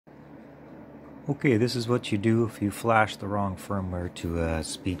Okay, this is what you do if you flash the wrong firmware to a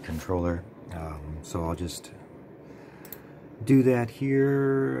speed controller. So I'll just do that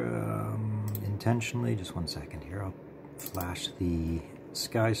here intentionally. Just 1 second here. I'll flash the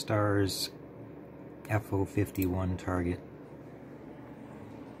SkyStar's FO51 target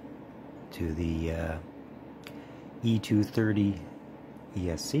to the E230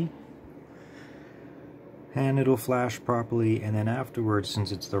 ESC. And it'll flash properly, and then afterwards,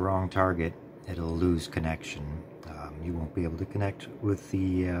 since it's the wrong target, it'll lose connection. You won't be able to connect with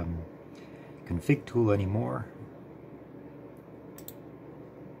the config tool anymore.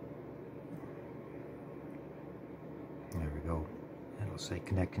 There we go. It'll say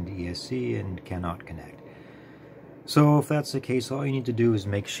connecting to ESC and cannot connect. So if that's the case, all you need to do is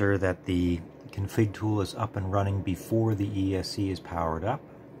make sure that the config tool is up and running before the ESC is powered up.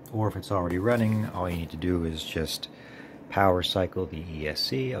 Or if it's already running, all you need to do is just power cycle the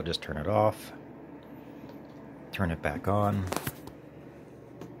ESC. I'll just turn it off, turn it back on,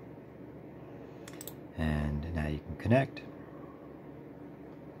 and now you can connect.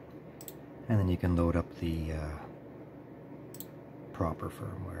 And then you can load up the proper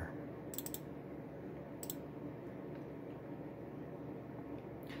firmware.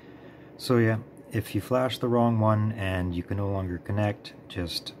 So yeah, if you flash the wrong one and you can no longer connect,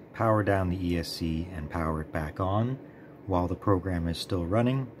 just power down the ESC and power it back on while the program is still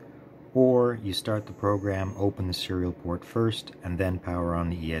running, or you start the program, open the serial port first, and then power on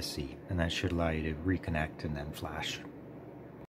the ESC, and that should allow you to reconnect and then flash.